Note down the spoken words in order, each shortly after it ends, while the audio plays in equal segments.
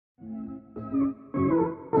What's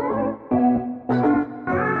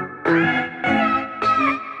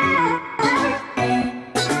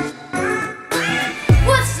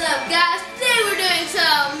up, guys? Today we're doing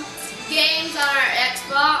some games on our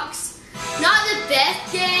Xbox. Not the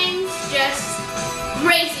best games, just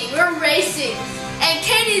racing. We're racing. And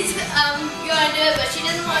Katie's going to do it, but she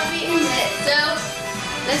doesn't want to be in it. So,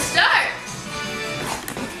 let's start.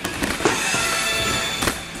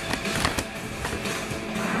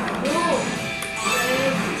 Ooh.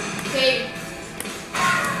 Katie.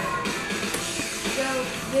 Go,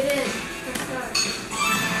 get in. Let's start.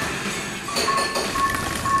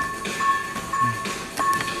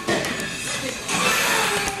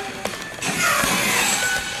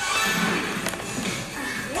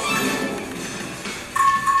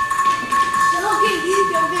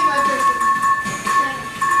 Don't be my person.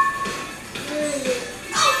 Where is it?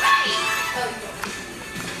 Oh, right!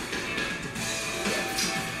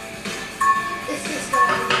 Oh, it's this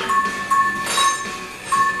guy.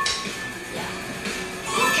 Yeah.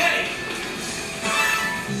 Okay.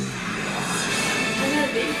 I got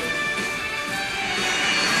a baby.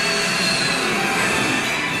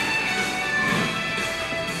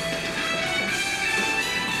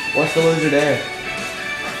 What's the loser there?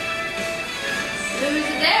 Who's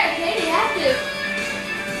there? Katie, have to.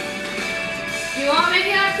 You want to make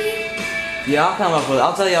it happy? Yeah, I'll come up with it.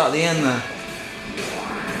 I'll tell you at the end though.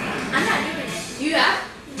 I'm not doing it. You have?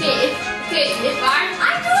 Okay, if I'm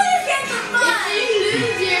doing this game for fun. If you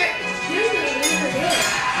lose you're gonna lose again.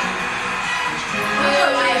 Oh,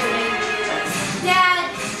 Dad.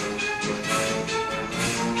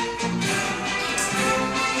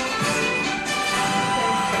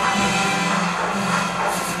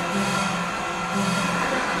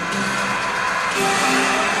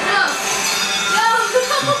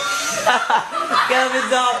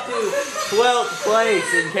 Kevin's off to 12th place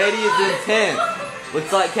and Katie is in 10th.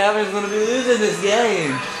 Looks like Kevin's going to be losing this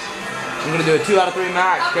game. I'm going to do a 2 out of 3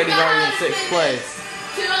 max. Katie's already in 6th place.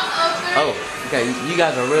 Oh, okay. You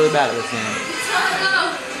guys are really bad at this game.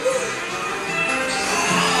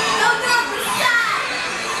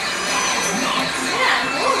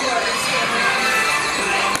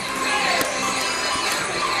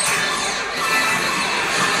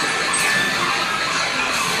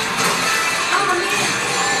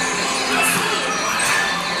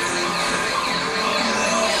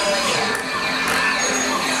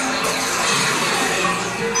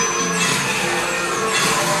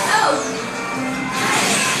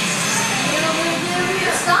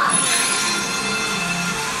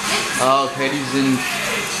 Oh, Katie's in.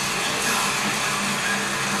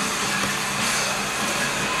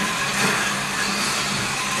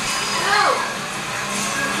 No!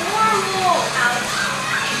 Horrible!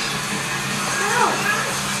 No!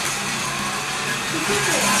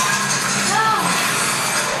 No!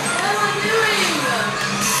 What am I doing?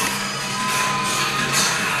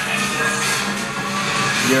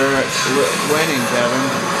 You're winning, Kevin.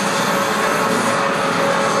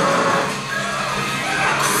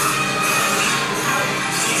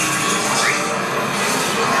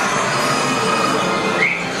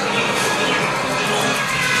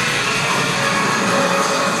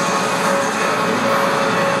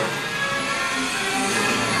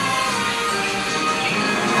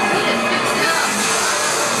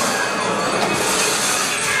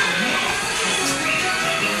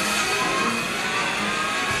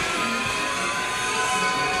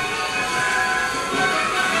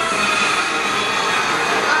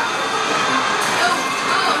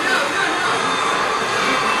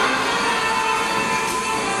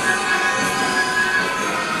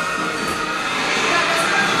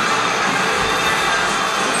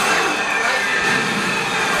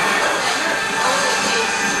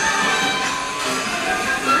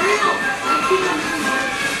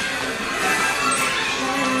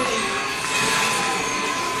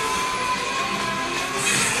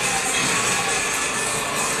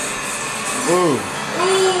 Ooh. Ooh,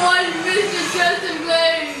 I missed the Justin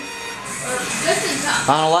Blaze. Justin top.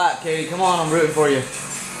 Final lap, Katie. Come on, I'm rooting for you.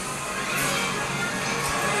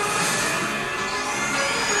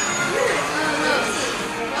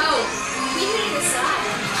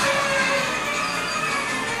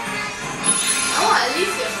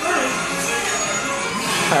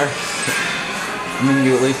 I mean,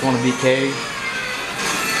 you at least want to beat Katie.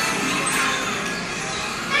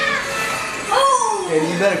 Oh! Katie,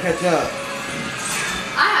 you better catch up.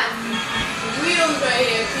 I have wheels right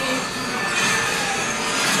here, see?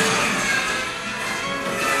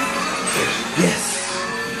 Yes.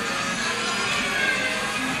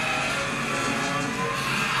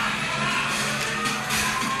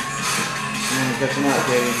 Catch him out,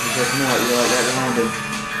 Katie. Because no, you're like that handed.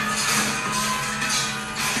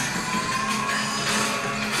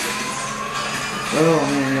 Oh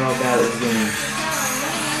man, you're all bad at this game.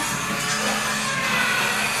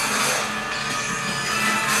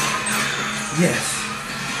 Yes.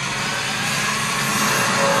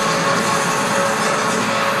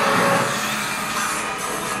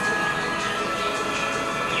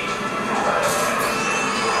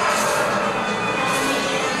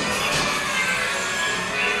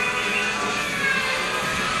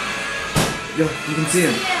 Yo, you can see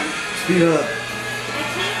him. Speed up.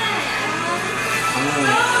 I know.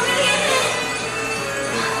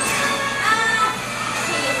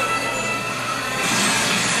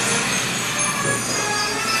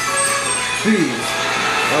 Speed.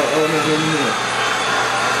 Oh no.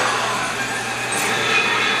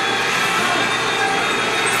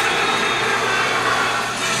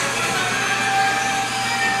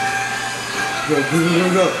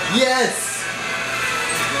 Go. Yes!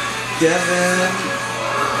 Kevin!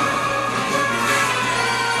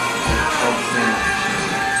 Oh, snap.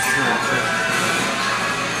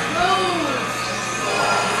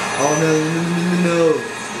 Oh, no.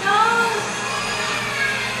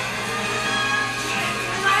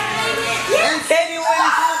 And Katie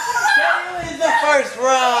wins the first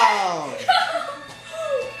round!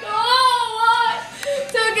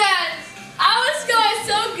 So guys, I was going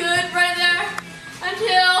so good right there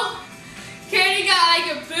until Katie got like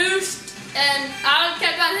a boost and I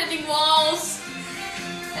kept on hitting walls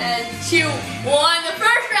and she won the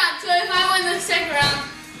first round. So if I win the second round,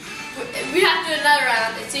 we have to do another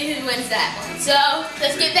round and see who wins that one. So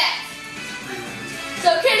let's get back.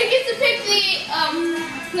 So Katie gets to pick the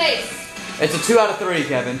place. It's a 2 out of 3,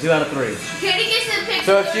 Kevin. 2 out of 3. Katie gets to pick.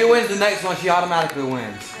 So if she wins the next one, she automatically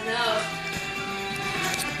wins. I know.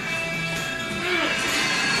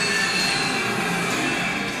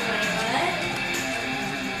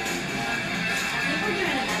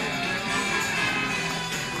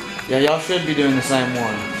 Yeah, y'all should be doing the same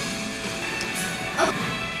one.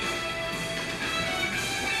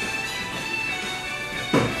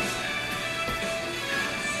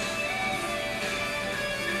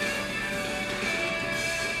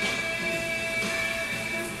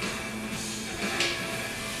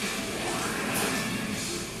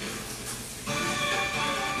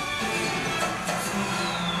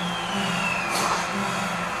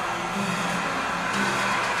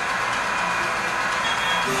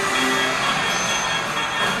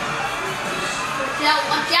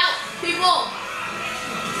 Watch out, people!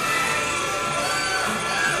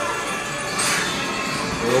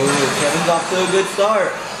 Oh, Kevin's off to a good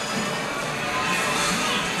start.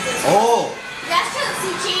 Oh! That's because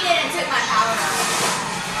he cheated and took my power out.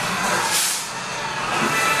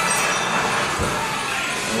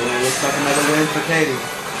 Oh, looks like another win for Katie.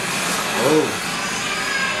 Oh.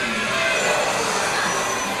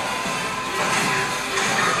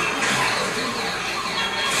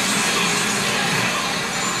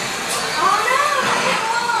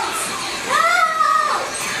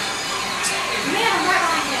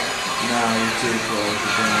 Too close.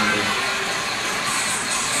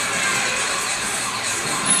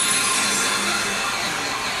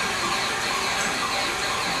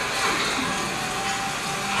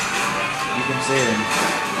 You can see them.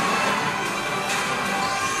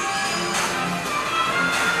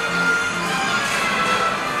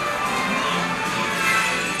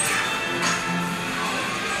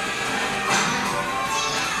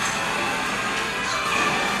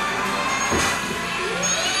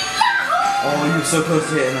 Oh, you're so close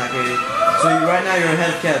to hitting that, Katie. So right now you're ahead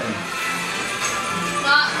of Kevin.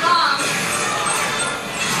 Not long.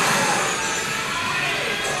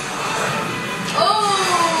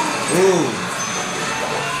 Oh! Ooh.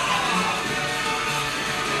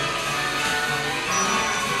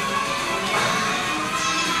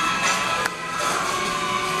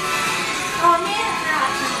 Oh man,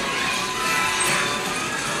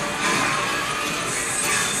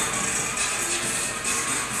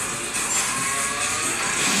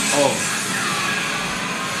 Oh.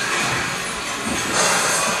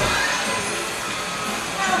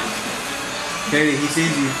 Katie, he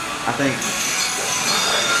sees you, I think.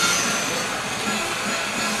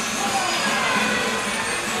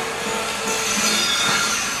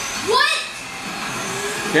 What?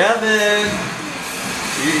 Kevin!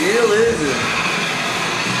 You're losing.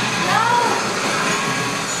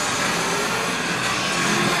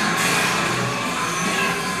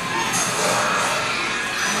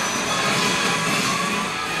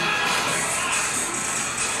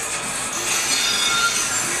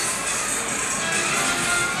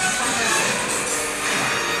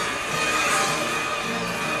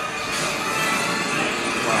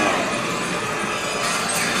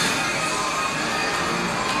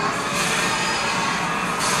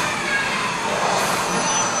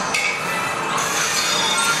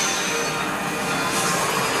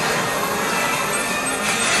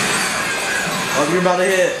 Oh, you're about to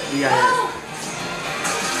hit. You got hit.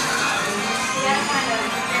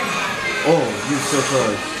 Oh, you're so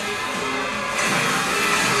close.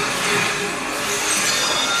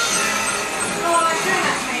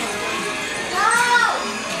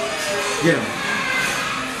 Get him.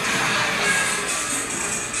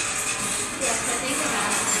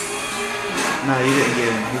 No, you didn't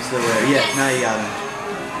get him. He's still there. Yes, now you got him.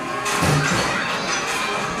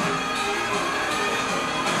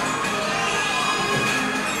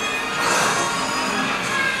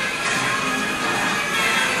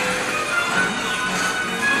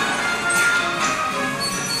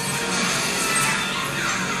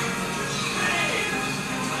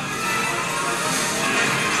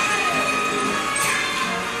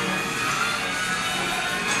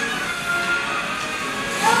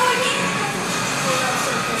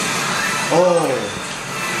 Oh.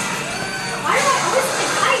 Why do I always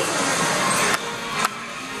get ice?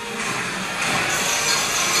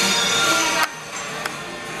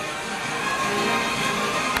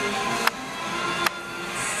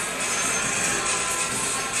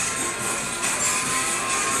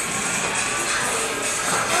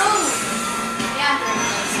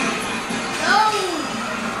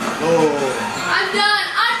 Oh. I'm done.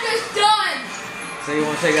 I'm just done. So you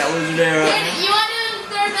want to take that loser there up? You want to do the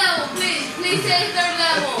third level, please? Please say third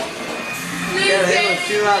level. Please, Yeah, that Katie,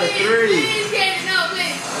 was 2 out of 3. Please, Katie, no,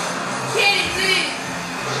 please. Katie, please.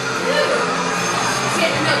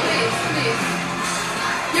 Katie, no, please, please.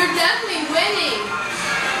 You're definitely winning.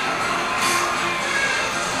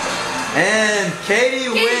 And Katie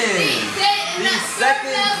Katie, wins please, say it in the that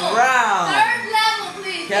second level. round. Third level,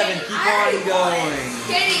 please. Kevin, Katie. keep I already on won. going.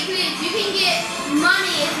 Katie, please, you can get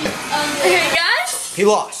money if you Okay, guys. He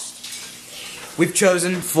lost. We've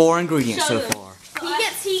chosen 4 ingredients so Chosen. far.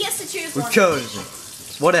 He gets to choose We've one. chosen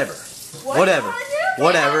whatever, whatever,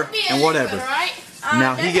 whatever, and whatever. Right?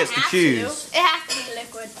 Now he Doesn't gets to have choose. It has to be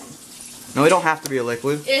liquid. No, it don't have to be a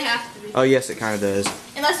liquid. It has to be. Oh yes, it kind of does.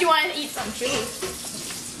 Unless you want to eat some cheese.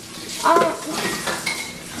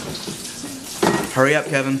 Hurry up,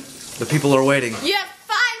 Kevin. The people are waiting. You have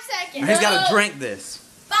 5 seconds. He's got to drink this.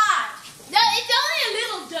 5. No, it's only a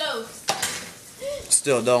little dose.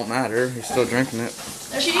 Still don't matter. He's still drinking it.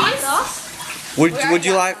 Cheese. Would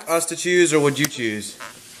you like us to choose or would you choose?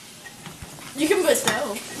 You can put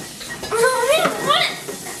no.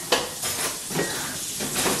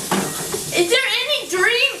 Is there any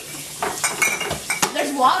drink?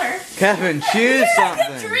 There's water. Kevin, choose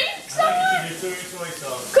something. Drink someone?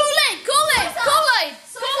 Kool-Aid, Kool-Aid, Kool-Aid,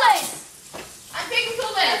 Kool-Aid. I'm picking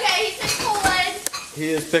Kool-Aid. Okay, he said Kool-Aid. He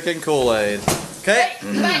is picking Kool-Aid. Okay.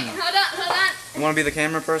 Wait, hold on. You want to be the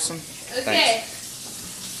camera person? Okay.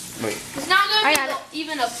 Wait. It's not I going got to be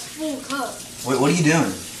even a full cup. Wait, what are you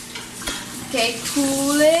doing? Okay,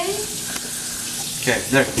 Kool-Aid. Okay,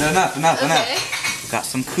 there. No, enough. Okay. Got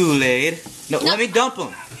some Kool-Aid. No, let me dump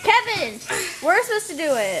them. Kevin, we're supposed to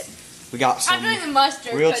do it. We got I'm some doing the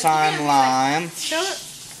mustard. real-time lime.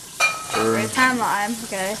 Or Time lime,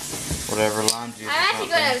 okay. whatever lime juice. I'm actually or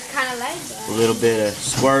going something. to kind of like that. A little bit of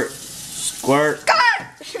squirt.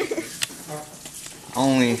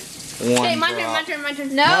 Only one Okay, my drop.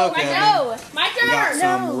 turn. No, Okay. no. My We got turn.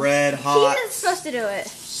 some red hot Keaton's supposed to do it.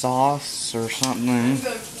 sauce or something.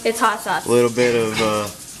 It's hot sauce. A little bit of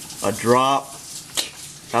a drop.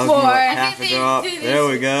 That was more like I half a think they drop. do this. There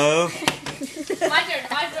we go. My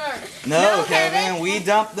turn. No, No, Kevin, Kevin. we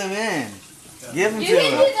dumped them in. Give them You to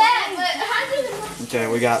can do us. that, but how do the Okay,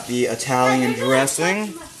 we got the Italian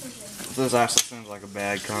dressing. This actually sounds like a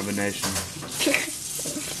bad combination.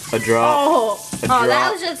 A drop. Oh, A that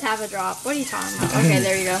drop. was just half a drop. What are you talking about? Okay,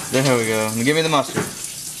 there you go. There we go. Now give me the mustard.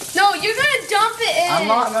 No, you're gonna dump it in. I'm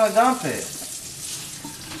not gonna dump it.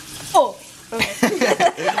 Oh.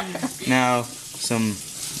 Now some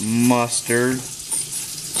mustard.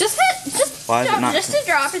 Just Why is it not? just a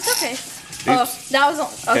drop. It's okay. Oops. Oh, that was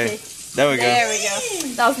okay. Okay. There we go. There we go.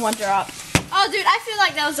 That was one drop. Oh, dude, I feel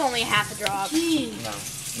like that was only half a drop.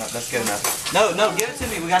 No, that's good enough. No, give it to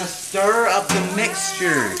me. We gotta stir up the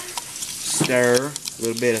mixture. Stir. A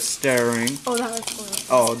little bit of stirring. Oh, that was cool.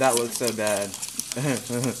 Oh, that looks so bad.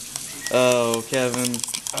 Oh, Kevin.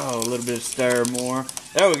 Oh, a little bit of stir more.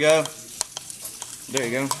 There we go. There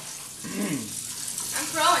you go. I'm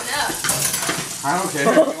throwing up. I don't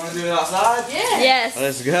care. You want to do it outside? Yeah. Yes.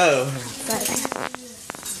 Let's go.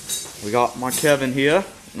 We got my Kevin here.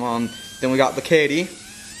 Then we got the Katie.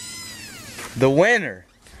 The winner.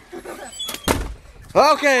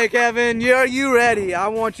 Okay, Kevin, are you ready? I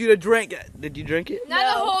want you to drink it. Did you drink it? Not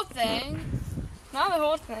the whole thing. Not the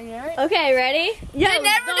whole thing, right? Okay, ready? They never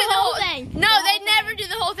do the whole thing. No, they never do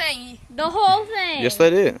the whole thing. The whole thing. Yes, they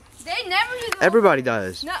did. They never do the Everybody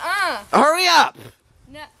does. Nuh-uh. Hurry up!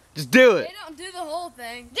 No. Just do it. They don't do the whole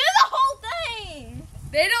thing. Do the whole thing.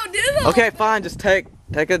 They don't do the Okay, fine. Just take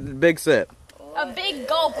a big sip. A big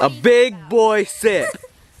gulp. A big boy sip.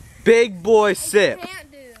 Big boy sip.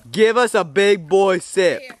 Can't do. Give us a big boy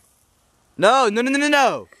sip. Here. No.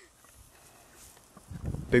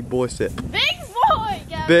 Big boy sip. Big boy,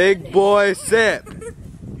 Gavin. Big boy sip.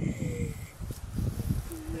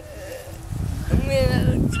 That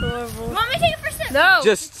looks horrible. Want me to take it for a sip? No.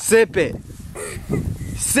 Just sip it.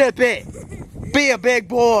 Sip it. Be a big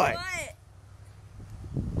boy. What?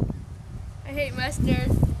 I hate mustard.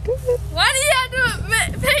 Why do you have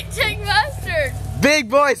to take mustard? Big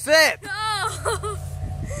boy sip. No.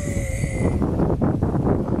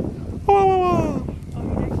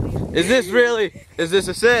 Is this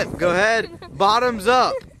a sip? Go ahead. Bottoms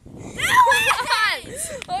up.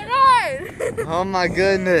 Hold on. Oh my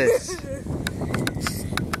goodness.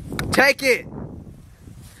 Take it.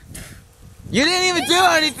 You didn't even do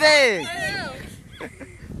anything.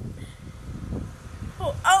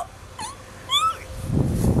 Oh.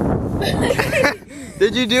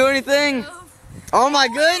 Did you do anything? Oh my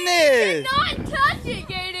goodness. Not touch it,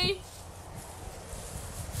 Katie.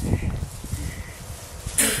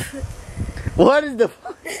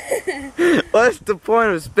 What's the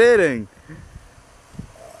point of spitting?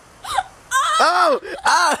 Oh!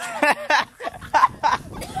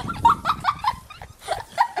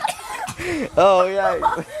 Oh yeah.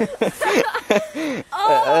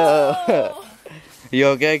 You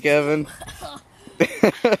okay, Kevin?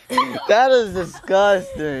 That is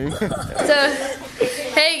disgusting. So,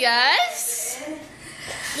 hey guys.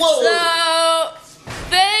 Whoa. So,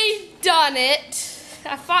 they done it.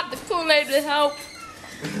 I thought the Kool-Aid would help.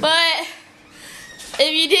 But,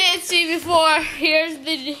 if you didn't see before, here's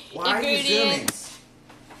the ingredients.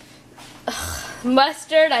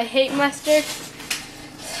 Mustard, I hate mustard.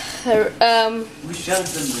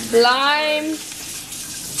 Lime.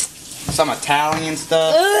 Some Italian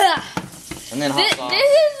stuff. Ugh. And then hot This sauce.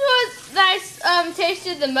 is what I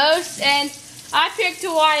tasted the most, and I picked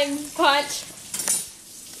Hawaiian Punch.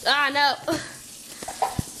 No.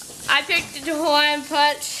 I picked the Hawaiian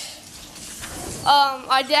Punch.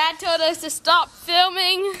 My dad told us to stop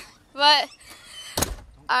filming, but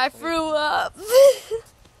I threw up.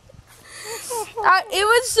 It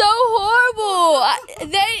was so horrible.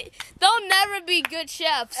 They'll never be good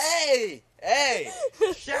chefs. Hey!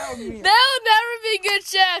 Shout me. They'll never be good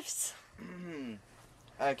chefs.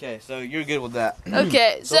 Okay, so you're good with that.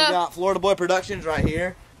 Okay, So we so got Florida Boy Productions right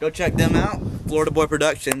here. Go check them out. Florida Boy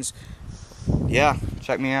Productions. Yeah,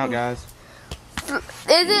 check me out, guys.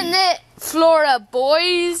 isn't it Florida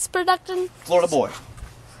Boys Production? Florida Boy.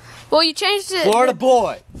 Well, you changed it. Florida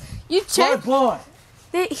Boy. You changed. Boy.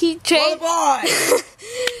 He Florida changed. Boy.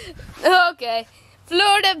 Okay,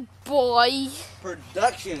 Florida Boy.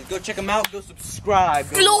 Productions. Go check them out. Go subscribe.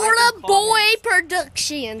 Go Florida like and Boy comment.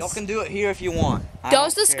 Productions. Y'all can do it here if you want. I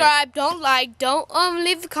Don't care. subscribe. Don't like. Don't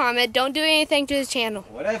leave a comment. Don't do anything to his channel.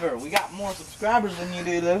 Whatever. We got more subscribers than you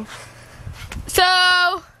do, though.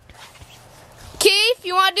 So, Keith,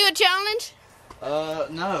 you want to do a challenge?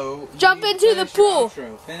 No. Jump You into the finish your pool.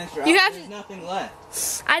 outro. Finish your You outro. have There's to- nothing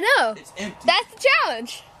left. I know. It's empty. That's the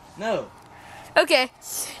challenge. No. Okay.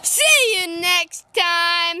 See you next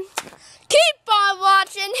time. Keep on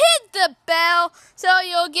watching. Hit the bell so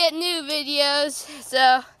you'll get new videos.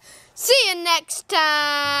 So, see you next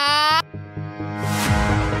time.